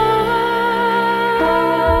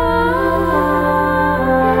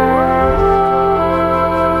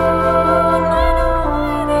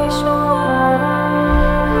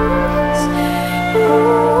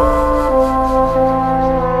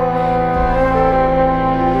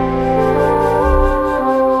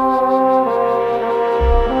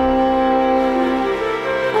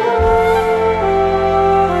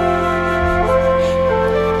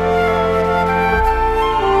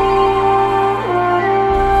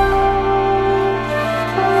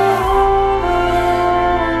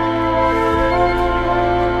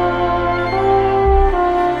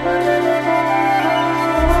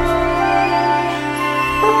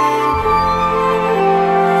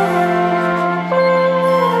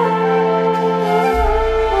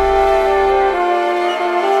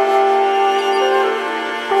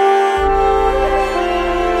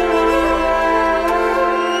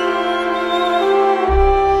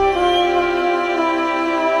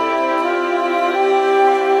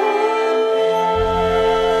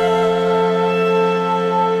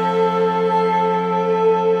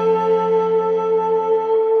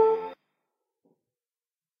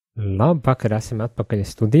 Labvakar, esam atpakaļ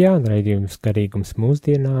studijā, raidījums Garīgums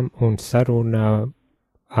mūsdienām un saruna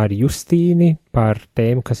ar Justīni par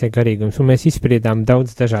tēmu, kas ir garīgums, un mēs izspriedām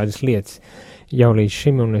daudz dažādas lietas jau līdz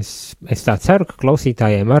šim, un es tā ceru, ka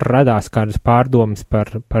klausītājiem arī radās kādas pārdomas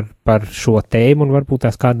par šo tēmu, un varbūt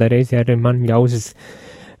tās kādai reizē arī man ļaus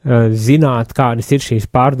zināt, kādas ir šīs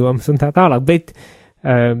pārdomas un tā tālāk, bet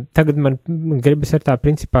tagad man gribas ar tā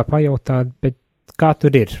principā pajautāt, bet kā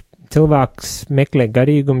tur ir? Cilvēks meklē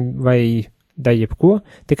garīgumu vai da jebko,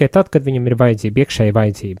 tikai tad, kad viņam ir vajadzība, iekšēja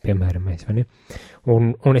vajadzība, piemēram, vai ne?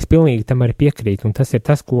 Un es pilnīgi tam arī piekrītu, un tas ir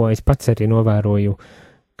tas, ko es pats arī novēroju,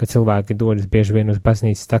 ka cilvēki dodas bieži vien uz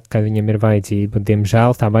baznīcas tad, kad viņam ir vajadzība, un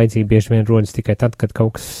diemžēl tā vajadzība bieži vien rodas tikai tad, kad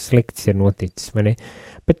kaut kas slikts ir noticis, vai ne?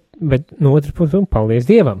 Bet no otras puses, paldies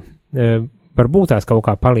Dievam, varbūt tās kaut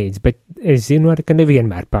kā palīdz, bet es zinu arī, ka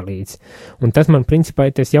nevienmēr palīdz. Un tas man principā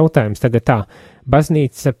ir tas jautājums tagad tā,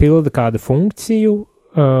 baznīca pilda kādu funkciju,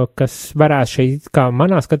 kas varētu šeit, kā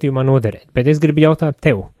manā skatījumā, noderēt. Bet es gribu jautāt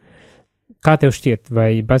tev, kā tev šķiet, vai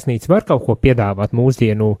baznīca var kaut ko piedāvāt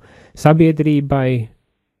mūsdienu sabiedrībai,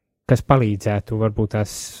 kas palīdzētu varbūt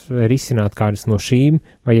tās risināt kādas no šīm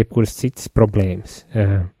vai jebkuras citas problēmas?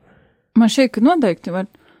 Man šķiet, ka noteikti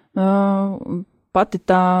var. Pati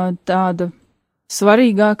tāda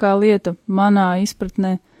svarīgākā lieta manā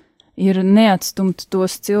izpratnē ir neatstumt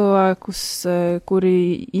tos cilvēkus, kuri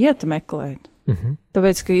iet meklēt.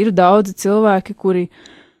 Tāpēc, ka ir daudzi cilvēki, kuri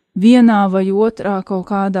vienā vai otrā kaut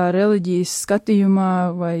kādā reliģijas skatījumā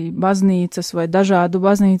vai baznīcas vai dažādu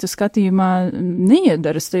baznīcu skatījumā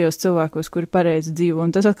neiedaras tajos cilvēkos, kuri pareizi dzīvo.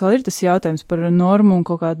 Un tas atkal ir tas jautājums par normu un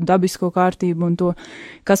kaut kādu dabisko kārtību un to,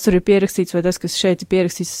 kas tur ir pierakstīts, vai tas, kas šeit ir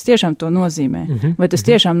pierakstīts, tas tiešām to nozīmē. Vai tas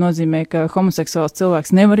tiešām nozīmē, ka homoseksuāls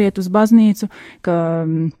cilvēks nevar iet uz baznīcu, ka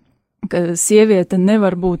sieviete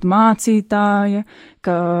nevar būt mācītāja,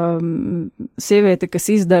 ka sieviete, kas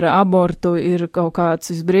izdara abortu, ir kaut kāds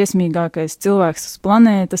visbriesmīgākais cilvēks uz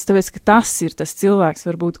planētas, tāpēc, ka tas ir tas cilvēks,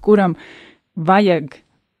 varbūt, kuram vajag,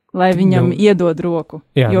 lai viņam iedod roku.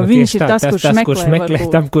 Jā, jo viņš ir tas, kurš meklē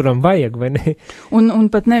tam, kuram vajag, vai ne? Un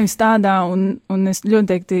pat nevis tādā, un es ļoti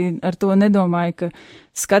teikti ar to nedomāju, ka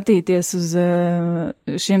skatīties uz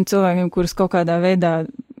šiem cilvēkiem, kurus kaut kādā veidā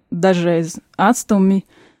dažreiz atstumi,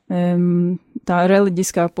 tā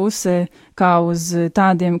reliģiskā pusē, kā uz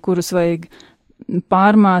tādiem, kurus vajag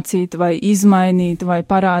pārmācīt vai izmainīt vai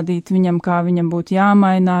parādīt viņam, kā viņam būtu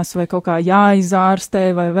jāmainās vai kaut kā jāizārstē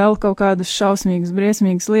vai vēl kaut kādas šausmīgas,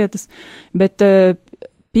 briesmīgas lietas, bet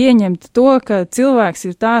pieņemt to, ka cilvēks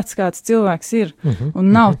ir tāds, kāds cilvēks ir,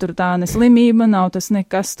 un nav tur tā ne slimība, nav tas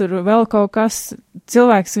nekas tur vēl kaut kas,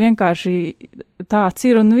 cilvēks vienkārši tāds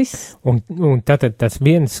ir un viss. Un tātad tas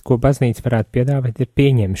viens, ko baznīca varētu piedāvāt, ir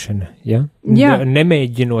pieņemšana, ja? Jā.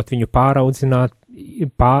 Nemēģinot viņu pāraudzināt,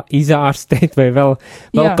 izārstēt vai vēl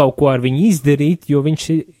kaut ko ar viņu izdarīt, jo viņš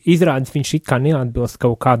it kā neatbilst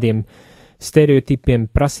kaut kādiem stereotipiem,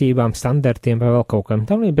 prasībām, standartiem vai vēl kaut kam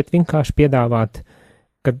tam, bet vienkārši piedāvāt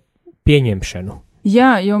pieņemšanu.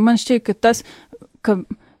 Jā, jo man šķiet, ka tas, ka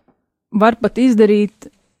var pat izdarīt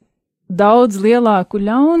daudz lielāku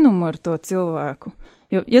ļaunumu ar to cilvēku.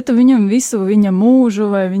 Jo, ja tu viņam visu viņa mūžu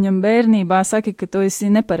vai viņam bērnībā saki, ka tu esi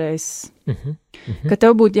nepareizs, ka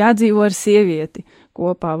tev būtu jādzīvo ar sievieti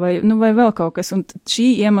kopā vai vēl kaut kas, un šī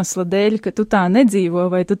iemesla dēļ, ka tu tā nedzīvo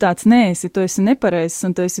vai tu tāds neesi, tu esi nepareizs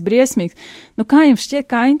un tu esi briesmīgs, kā jums šķiet,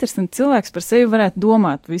 kā interesanti cilvēks par sevi varētu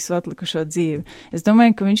domāt visu atlikušo dzīvi. Es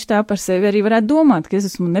domāju, ka viņš tā par sevi arī varētu domāt, ka es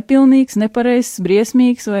esmu nepilnīgs, nepareizs,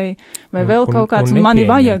 briesmīgs vai vēl kaut kāds, un mani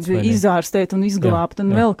vajag izārstēt un izglābt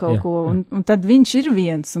un vēl kaut ko, un tad viņš ir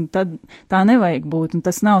viens, un tad tā nevajag būt, un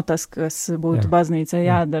tas nav tas, kas būtu baznīcai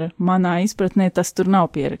jādara. Manā izpratnē tas tur nav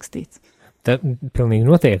pierakstīts. Pilnīgi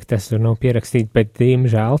noteikti tas tur nav pierakstīts, bet,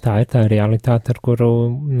 diemžēl, tā ir tā realitāte, ar kuru,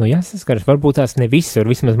 jāsaskaras. Varbūt tās ne visur,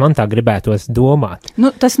 vismaz man tā gribētos domāt.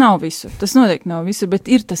 Tas nav visur, tas noteikti nav visur, bet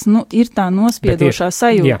ir tā nospiedošā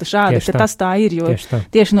sajūta šāda, ka tas tā ir, jo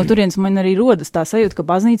tieši no turienes man arī rodas tā sajūta, ka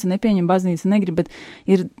baznīca nepieņem, baznīca negrib, bet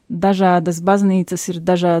ir dažādas baznīcas, ir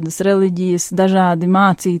dažādas reliģijas, dažādi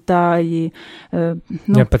mācītāji.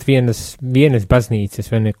 Pat vienas baznīcas,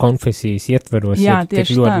 vai ne, konfesijas ietvaros ir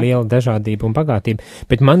tik ļoti liela dažādība un bagātība,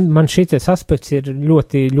 bet man šitas aspekts ir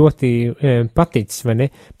ļoti, ļoti paticis, vai ne,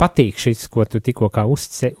 patīk šis, ko tu tikko kā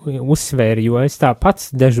uzsvēri, jo es tā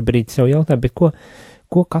pats dažu brīdi sev jautāju, bet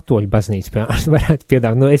ko katoļu baznīca varētu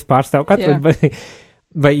piedāvāt? Es pārstāvu katoļu baznīcu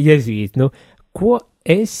vai jezuītu, ko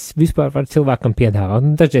es vispār varu cilvēkam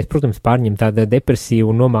piedāvāt? Dažreiz, protams, pārņem tāda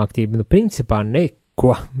depresīva nomāktība, principā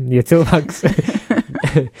neko, ja cilvēks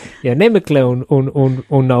ja nemeklē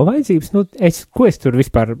un nav vajadzības, nu, ko es tur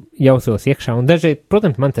vispār jausos iekšā, un dažreiz,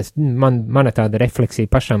 protams, mana tāda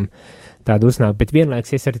refleksija pašam tāda uznāk, bet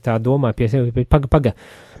vienlaiks es arī tā domāju pie sevi, bet paga,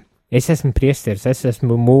 es esmu priesteris, es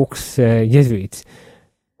esmu mūks jezuīts,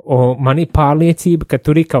 un man ir pārliecība, ka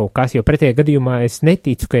tur ir kaut kas, jo pretējā gadījumā es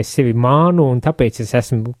neticu, ka es sevi mānu, un tāpēc es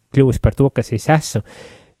esmu kļuvis par to, kas es esmu.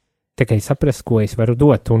 Tikai saprast, ko es varu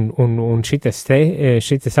dot, un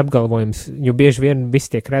šitas apgalvojums, jo bieži vien viss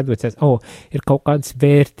tiek redzēts, ir kaut kādas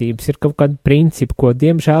vērtības, ir kaut kādi principi, ko,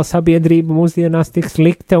 diemžēl, sabiedrība mūsdienās tik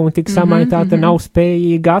slikta un tik samaitāta nav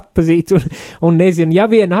spējīga atpazīt, un nezinu, ja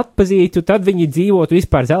vien atpazītu, tad viņi dzīvotu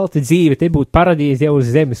vispār zelta dzīve, te būtu paradīze jau uz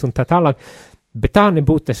zemes un tā tālāk, bet tā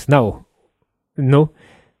nebūtu tas nav. Nu,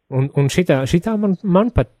 un šitā man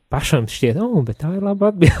pat pašam šķiet, bet tā ir laba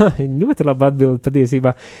atbilde, ļoti laba atbilde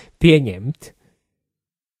patiesībā pieņemt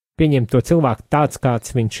to cilvēku tāds,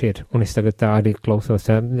 kāds viņš ir. Un es tagad tā arī klausos,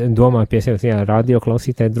 domāju pie sevis, radio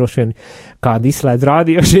klausītāji droši vien kādu izslēdz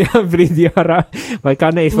radio šajā brīdī, vai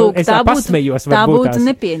kā ne, es tā pasmejos. Tā būtu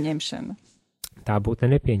nepieņemšana. Tā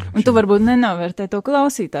būtu nepiņemšana. Un tu varbūt nenovērtē to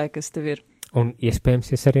klausītāju, kas tev ir. Un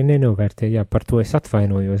iespējams es arī nenovērtēju, par to es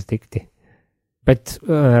atvainojos dikti. Bet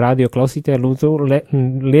radio klausītāji, lūdzu,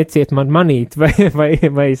 lieciet man manīt, vai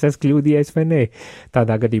es esmu kļūdījies vai nē,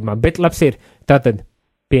 tādā gadījumā. Bet labs ir tātad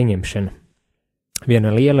pieņemšana.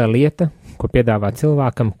 Viena liela lieta, ko piedāvā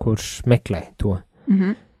cilvēkam, kurš meklē to.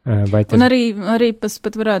 Vai tas... Un arī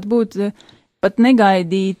pat varētu būt pat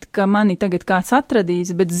negaidīt, ka mani tagad kāds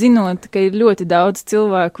atradīs, bet zinot, ka ir ļoti daudz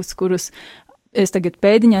cilvēkus, kurus es tagad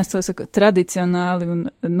pēdiņās to saku tradicionāli un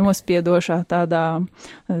nospiedošā tādā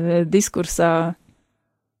diskursā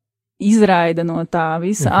izraida no tā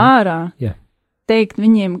visa ārā, teikt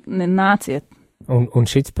viņiem nāciet. Un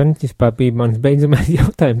šis principā bija mans beidzamais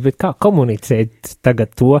jautājums, bet kā komunicēt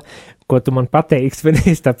tagad to, ko tu man pateiksi, vai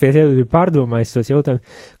es tā pie tevi pārdomāju tos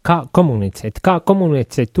jautājumus, kā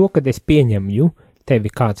komunicēt to, kad es pieņemu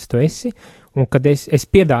tevi, kāds tu esi, un kad es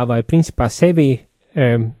piedāvāju principā sevi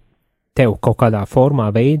tev kaut kādā formā,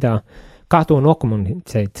 veidā, kā to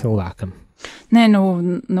nokomunicēt cilvēkam? Nē,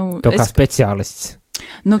 to kā speciālists.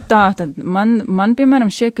 Tā, tad man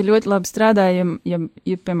piemēram, šķiet, ka ļoti labi strādāja, ja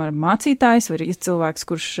piemēram, mācītājs vai cilvēks,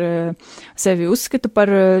 kurš sevi uzskata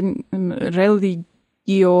par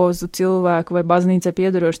reliģiozu cilvēku vai baznīcai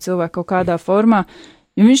piedarošu cilvēku kaut kādā formā,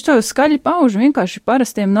 ja viņš to skaļi pauž vienkārši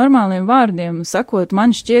parastiem normāliem vārdiem, sakot,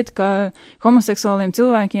 man šķiet, ka homoseksuāliem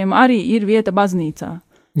cilvēkiem arī ir vieta baznīcā.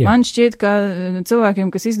 Jā. Man šķiet, ka cilvēkiem,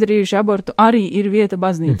 kas izdarījuši abortu, arī ir vieta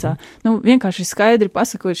baznīcā. Vienkārši skaidri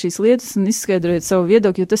pasakot šīs lietas un izskaidrojot savu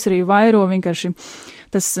viedokli, jo tas arī vairo vienkārši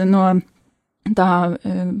tas no tā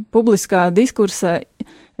publiskā diskursa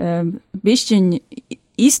bišķiņi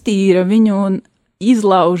iztīra viņu un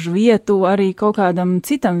izlauž vietu arī kaut kādam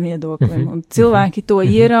citam viedoklim. Un cilvēki to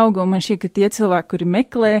ierauga, un man šķiet, ka tie cilvēki, kuri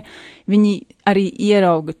meklē, viņi arī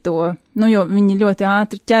ierauga to, jo viņi ļoti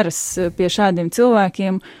ātri ķeras pie šādiem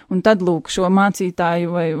cilvēkiem, un tad, lūk, šo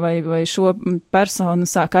mācītāju vai šo personu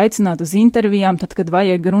sāk aicināt uz intervijām, tad, kad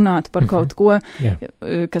vajag runāt par kaut ko,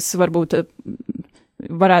 kas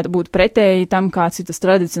varētu būt pretēji tam, kāds ir tas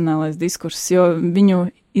tradicionālais diskurss, jo viņu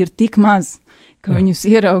ir tik maz, ka viņus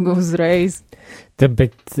ierauga uzreiz.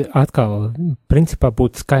 Bet atkal, principā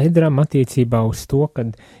būtu skaidram attiecībā uz to, ka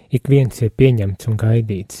ik viens ir pieņemts un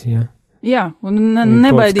gaidīts, Jā, un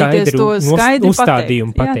nebaidīties to skaidri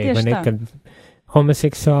uzstādījumu pateikt, vai ne, kad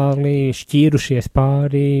homoseksuāli šķīrušies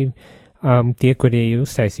pāri, tie, kuri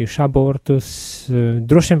uztaisījuši abortus,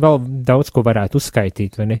 droši vien vēl daudz ko varētu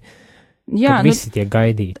uzskaitīt, vai ne? Jā, kad visi tiek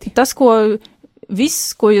gaidīti. Viss,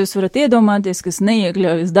 ko jūs varat iedomāties, kas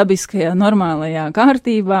neiekļaujas dabiskajā, normālajā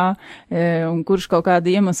kārtībā, un kurš kaut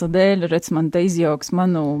kāda iemesla dēļ, redz man te izjauks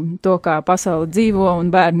to, kā pasauli dzīvo, un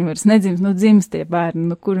bērni vairs nedzimst, dzimst tie bērni,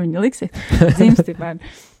 kur viņi liksiet, dzimst tie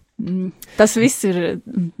bērni. Tas viss ir,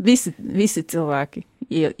 visi cilvēki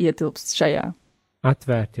ietilpst šajā.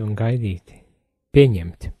 Atvērti un gaidīti,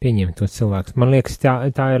 pieņemt tos cilvēkus. Man liekas,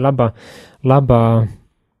 tā ir laba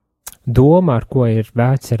doma, ar ko ir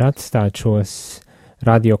vērts atstāt šos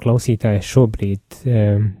radio klausītājus šobrīd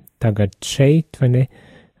tagad šeit, vai ne,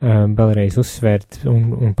 vēlreiz uzsvērt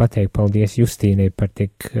un pateikt paldies Justīnai par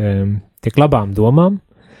tik labām domām,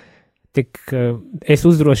 es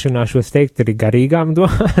uzdrošināšos teikt arī garīgām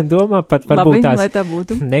domām, pat varbūt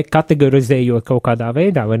tās nekategorizējot kaut kādā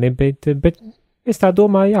veidā, vai ne, bet es tā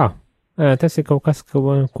domāju, tas ir kaut kas,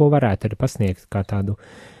 ko varētu arī pasniegt kā tādu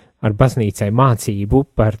ar baznīcai mācību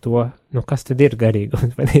par to, kas tad ir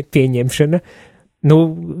garīgums, vai ne, pieņemšana.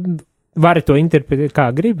 vari to interpretēt kā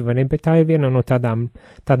gribi, vai ne, bet tā ir viena no tādām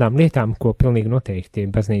lietām, ko pilnīgi noteikti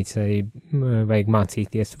baznīcai vajag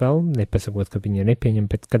mācīties vēl, nepasakot, ka viņi nepieņem,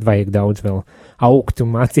 bet kad vajag daudz vēl augt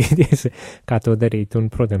un mācīties, kā to darīt, un,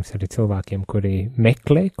 protams, arī cilvēkiem, kuri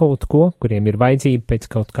meklē kaut ko, kuriem ir vajadzība pēc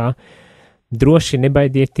kaut kā, droši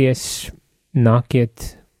nebaidieties,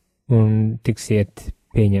 nākiet un tiksiet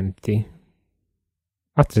pieņemti.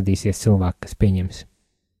 Atradīsies cilvēki, kas pieņems.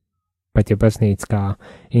 Pat ja baznīca kā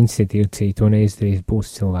institūcija to neizdarīs, būs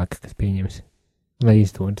cilvēki, kas pieņems, lai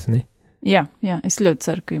izdodas, ne? Jā, es ļoti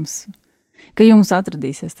ceru, ka jums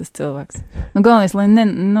atradīsies tas cilvēks. Nu, galvenais,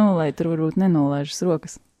 lai tur varbūt nenolaižas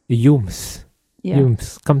rokas. Jums,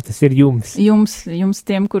 kam tas ir jums? Jums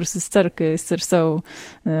tiem, kurus es ceru, ka es ar savu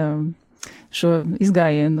šo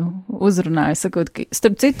izgājienu uzrunāju, sakot, ka,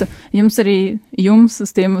 starp citu, jums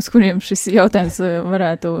uz tiem, uz kuriem šis jautājums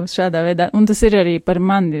varētu šādā veidā, un tas ir arī par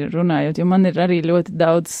mani runājot, jo man ir arī ļoti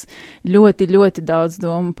daudz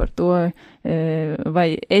domu par to, vai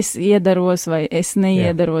es iedaros, vai es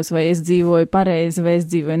neiedaros, vai es dzīvoju pareizi, vai es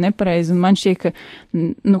dzīvoju nepareizi, un man šķiet,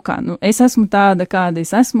 ka, es esmu tāda, kāda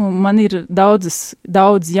es esmu, man ir daudz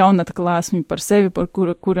jaunatklāsmi par sevi, par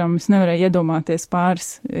kuram es nevarēju iedomāties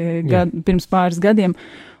pirms pāris gadiem,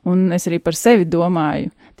 un es arī par sevi domāju.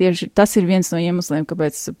 Tieši tas ir viens no iemesliem,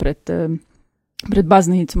 kāpēc pret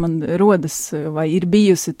baznīcu man rodas, vai ir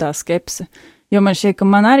bijusi tā skepse. Jo man šķiet, ka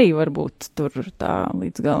man arī varbūt tur tā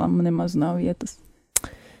līdz galam nemaz nav vietas.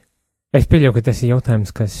 Es pieļauju, ka tas ir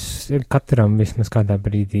jautājums, kas katram vismaz kādā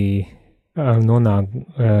brīdī nonāk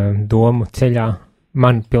domu ceļā.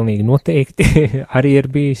 Man pilnīgi noteikti arī ir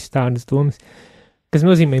bijis tādas domas, kas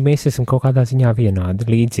nozīmē, mēs esam kaut kādā ziņā vienādi,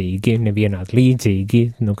 līdzīgi, nevienādi līdzīgi,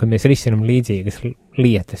 ka mēs risinam līdzīgas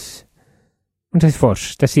lietas. Un tas ir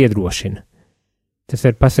foršs, tas iedrošina. Tas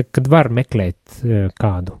ir pasaka, kad var meklēt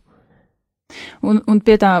kādu. Un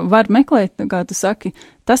pie tā var meklēt, kā tu saki,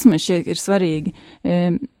 tas man šķiet ir svarīgi,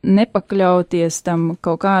 nepakļauties tam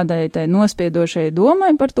kaut kādai tai nospiedošai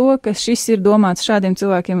domai par to, ka šis ir domāts šādiem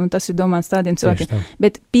cilvēkiem un tas ir domāts tādiem cilvēkiem,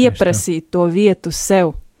 bet pieprasīt to vietu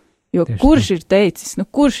sev. Jo kurš ir teicis,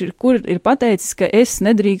 kur ir pateicis, ka es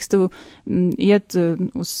nedrīkstu iet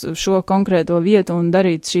uz šo konkrēto vietu un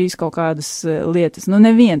darīt šīs kaut kādas lietas?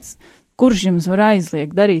 Neviens. Kurš jums var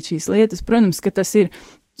aizliegt darīt šīs lietas? Protams, ka tas ir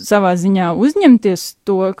savā ziņā uzņemties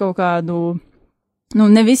to kaut kādu,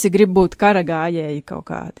 ne visi grib būt karagājēji kaut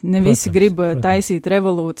kādi, ne visi grib taisīt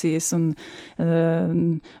revolūcijas un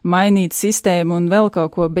mainīt sistēmu un vēl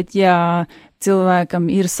kaut ko, bet ja cilvēkam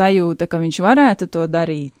ir sajūta, ka viņš varētu to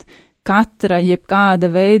darīt, katra jebkāda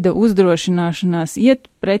veida uzdrošināšanās iet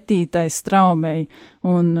pretī tai straumei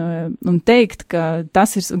un teikt, ka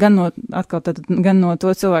tas ir gan no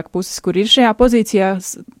to cilvēku puses, kur ir šajā pozīcijā,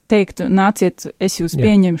 teikt, nāciet, es jūs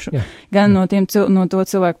pieņemšu, gan no to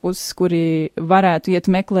cilvēku puses, kuri varētu iet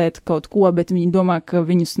meklēt kaut ko, bet viņi domā, ka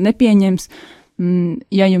viņus nepieņems.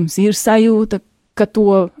 Ja jums ir sajūta, ka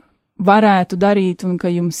to varētu darīt un ka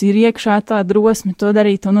jums ir iekšā tā drosme to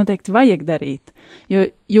darīt, to noteikti vajag darīt, jo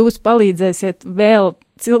jūs palīdzēsiet vēl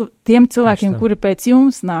tiem cilvēkiem, kuri pēc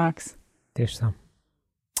jums nāks. Tieši tā.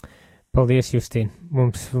 Paldies, Justīna.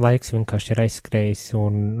 Mums laiks vienkārši ir aizskrējis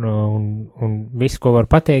un visu, ko var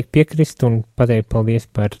pateikt, piekrist un pateikt paldies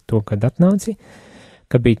par to, kad atnāci,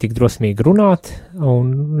 ka bija tik drosmīgi runāt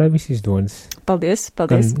un lai viss izdodas. Paldies.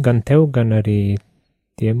 Gan tev, gan arī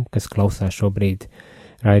tiem, kas klausās šobrīd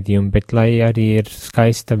raidījumu, bet lai arī ir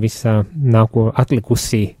skaista visa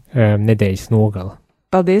atlikusī nedēļas nogala.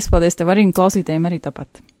 Paldies tev arī un klausītējiem arī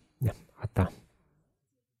tāpat. Jā, tā.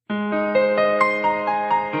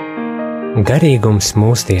 Garīgums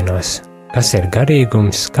mūsdienās. Kas ir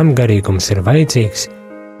garīgums, kam garīgums ir vajadzīgs,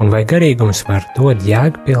 un vai garīgums var dot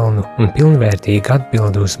jēgpilnu un pilnvērtīgu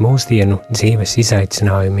atbildi uz mūsdienu dzīves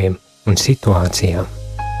izaicinājumiem un situācijām?